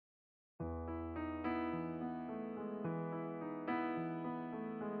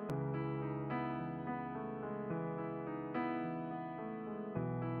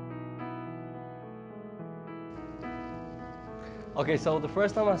Okay, so the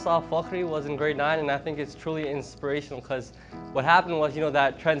first time I saw Fakhri was in grade 9, and I think it's truly inspirational because what happened was,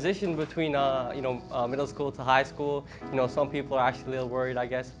 that transition between, middle school to high school, some people are actually a little worried, I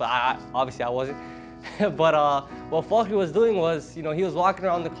guess, but obviously I wasn't. But what Fakhri was doing was, he was walking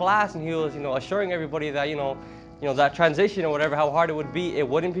around the class and he was, assuring everybody that, that transition or whatever, how hard it would be, it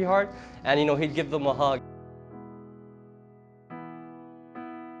wouldn't be hard, and, he'd give them a hug.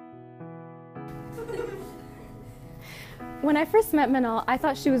 When I first met Manal, I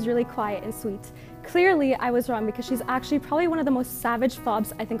thought she was really quiet and sweet. Clearly, I was wrong because she's actually probably one of the most savage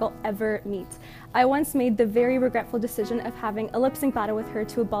fobs I think I'll ever meet. I once made the very regretful decision of having a lip sync battle with her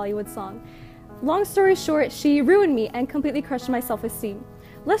to a Bollywood song. Long story short, she ruined me and completely crushed my self-esteem.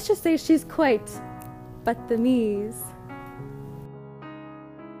 Let's just say she's quite badtameez.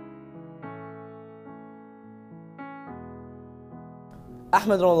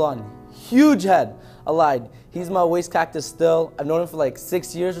 Ahmed Rolani, huge head. I lied. He's my waist cactus still. I've known him for like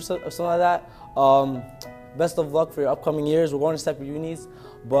 6 years or something like that. Best of luck for your upcoming years. We're going to separate unis,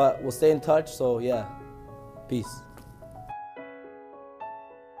 but we'll stay in touch. So yeah, peace.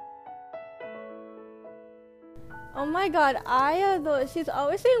 Oh my god, Aya though, she's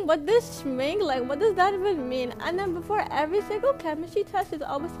always saying, what this schmink, like what does that even mean? And then before every single chemistry test, she's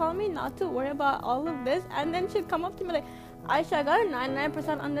always telling me not to worry about all of this. And then she'd come up to me like, Aisha, I got a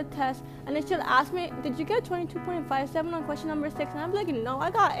 99% on the test. And then she'll ask me, did you get 22.57 on question number 6? And I'm like, no,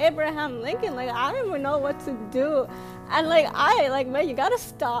 I got Abraham Lincoln. Like, I don't even know what to do. And like, man, you gotta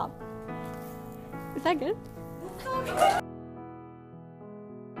stop. Is that good?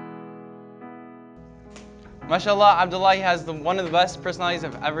 MashaAllah, Abdullah has one of the best personalities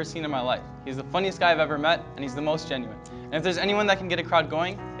I've ever seen in my life. He's the funniest guy I've ever met, and he's the most genuine. And if there's anyone that can get a crowd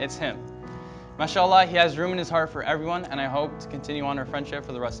going, it's him. MashaAllah, he has room in his heart for everyone, and I hope to continue on our friendship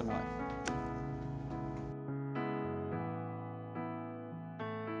for the rest of my life.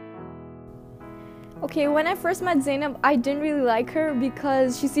 Okay, when I first met Zainab, I didn't really like her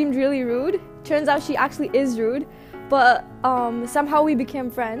because she seemed really rude. Turns out she actually is rude, but somehow we became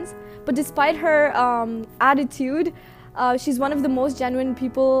friends. But despite her attitude, she's one of the most genuine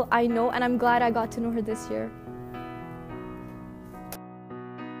people I know, and I'm glad I got to know her this year.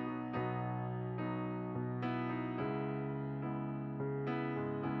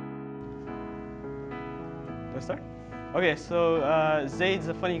 Do I start? Okay, so Zaid's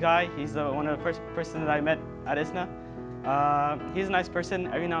a funny guy. He's one of the first person that I met at ISNA. He's a nice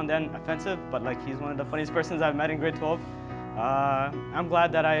person, every now and then offensive, but like he's one of the funniest persons I've met in grade 12. I'm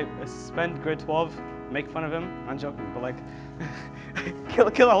glad that I spent grade 12 make fun of him. I'm joking, but like, kill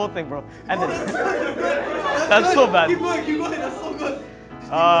the whole thing, bro. And then, that's so bad. Keep going, that's so good.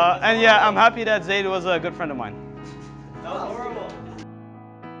 And yeah, I'm happy that Zaid was a good friend of mine. That was horrible.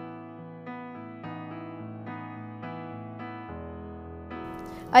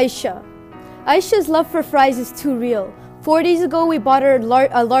 Aisha. Aisha's love for fries is too real. 4 days ago, we bought her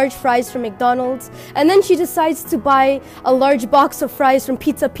a large fries from McDonald's, and then she decides to buy a large box of fries from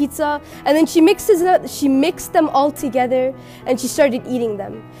Pizza Pizza, and then she mixed them all together, and she started eating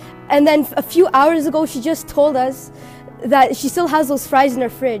them. And then a few hours ago, she just told us that she still has those fries in her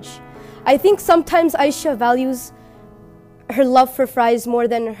fridge. I think sometimes Aisha values her love for fries more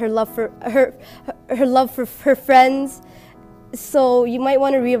than her love for her friends. So you might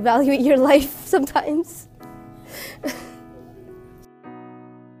want to reevaluate your life sometimes.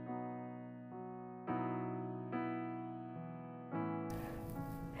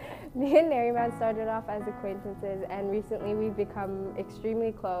 Me and Nariman started off as acquaintances, and recently we've become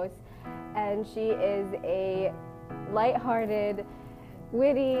extremely close. And she is a lighthearted,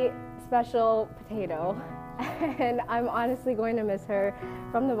 witty, special potato. And I'm honestly going to miss her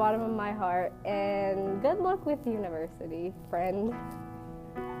from the bottom of my heart. And good luck with university, friend.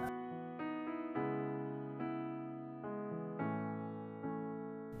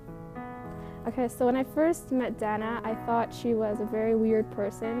 Okay, so when I first met Dana, I thought she was a very weird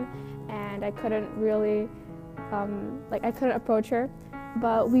person, and I couldn't really, I couldn't approach her.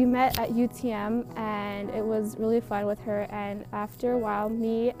 But we met at UTM, and it was really fun with her. And after a while,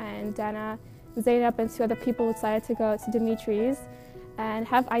 me and Dana, Zainab, and 2 other people decided to go to Dimitri's and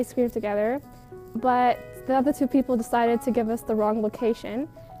have ice cream together. But the other 2 people decided to give us the wrong location.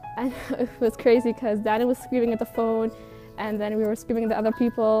 And it was crazy because Dana was screaming at the phone, and then we were screaming at the other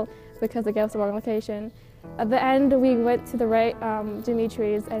people because they gave us the wrong location. At the end, we went to the right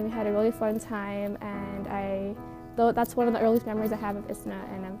Dimitri's, and we had a really fun time. And that's one of the earliest memories I have of ISNA,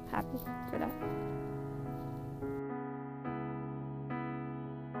 and I'm happy for that.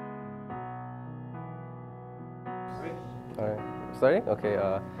 Alright, starting? Okay,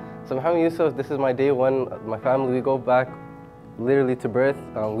 so Mohammed Yusuf, this is my day 1. My family, we go back literally to birth.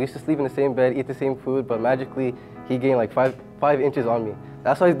 We used to sleep in the same bed, eat the same food, but magically he gained like five inches on me.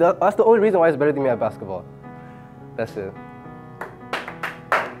 That's the only reason why he's better than me at basketball. That's it.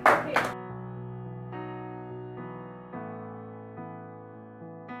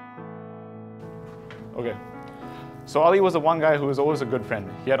 Okay. So Ali was the one guy who was always a good friend.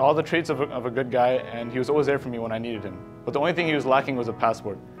 He had all the traits of a good guy, and he was always there for me when I needed him. But the only thing he was lacking was a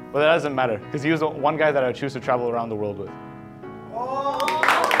passport. But that doesn't matter, because he was the one guy that I would choose to travel around the world with.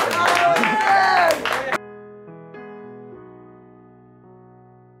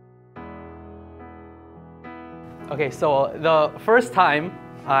 Okay, so the first time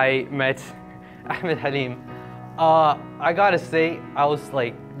I met Ahmed Halim, I gotta say, I was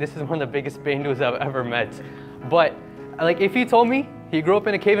like, this is one of the biggest Hindus I've ever met. But like, if he told me he grew up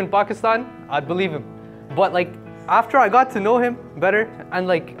in a cave in Pakistan, I'd believe him. But like, after I got to know him better, and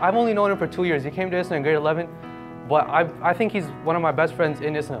like, I've only known him for 2 years. He came to ISNA in grade 11, but I think he's one of my best friends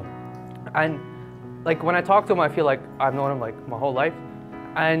in ISNA. And like, when I talk to him, I feel like I've known him like my whole life.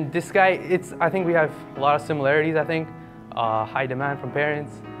 And this guy, I think we have a lot of similarities, I think. High demand from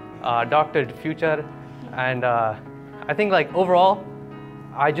parents, doctored future, and I think like overall,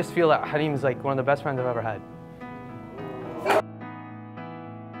 I just feel that Halim is like one of the best friends I've ever had.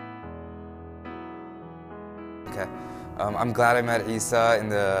 Okay, I'm glad I met Isa in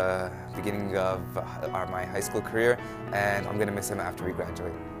the beginning of my high school career, and I'm gonna miss him after we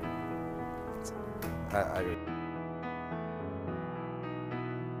graduate.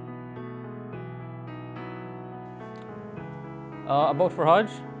 About Farhaj.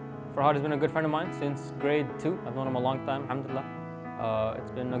 Farhaj has been a good friend of mine since grade 2. I've known him a long time, alhamdulillah.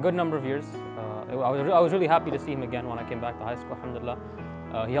 It's been a good number of years. I was really happy to see him again when I came back to high school, alhamdulillah.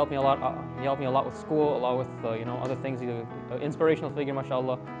 He helped me a lot. He helped me a lot with school, a lot with other things. He's an inspirational figure,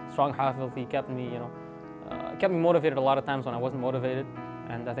 mashallah. Strong hafiz. He kept me kept me motivated a lot of times when I wasn't motivated,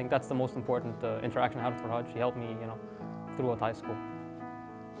 and I think that's the most important interaction I had with Farhaj. He helped me, throughout high school.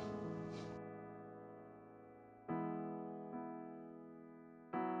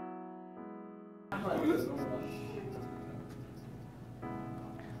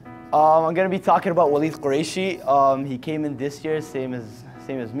 I'm gonna be talking about Walid Qureshi. He came in this year, same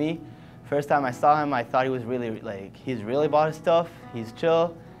as me. First time I saw him, I thought he was he's really about his stuff. He's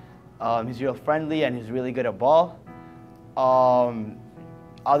chill. He's real friendly, and he's really good at ball.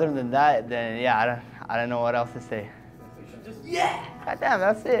 Other than that, then yeah, I don't know what else to say. Yeah. God damn,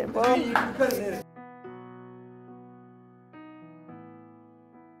 that's it, bro.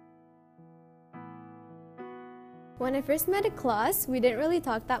 When I first met a class, we didn't really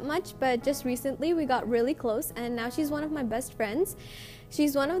talk that much, but just recently we got really close, and now she's one of my best friends.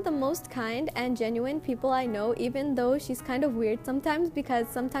 She's one of the most kind and genuine people I know, even though she's kind of weird sometimes, because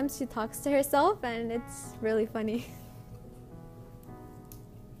sometimes she talks to herself and it's really funny.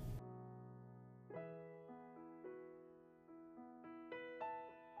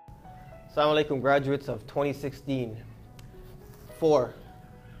 Assalamu alaikum, graduates of 2016. 4.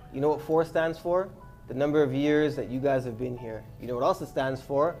 You know what 4 stands for? The number of years that you guys have been here. You know what else it stands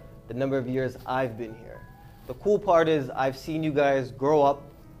for? The number of years I've been here. The cool part is I've seen you guys grow up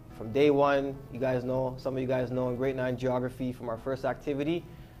from day one. You guys know, some of you guys know in grade 9 geography from our first activity,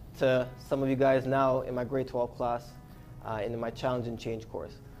 to some of you guys now in my grade 12 class in my challenge and change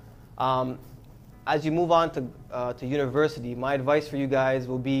course. As you move on to university, my advice for you guys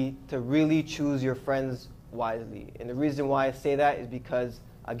will be to really choose your friends wisely. And the reason why I say that is because,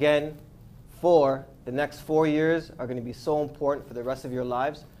 again, the next 4 years are going to be so important for the rest of your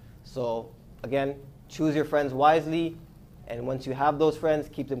lives. So again, choose your friends wisely, and once you have those friends,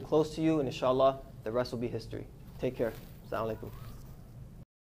 keep them close to you, and inshallah, the rest will be history. Take care. Assalamu alaikum.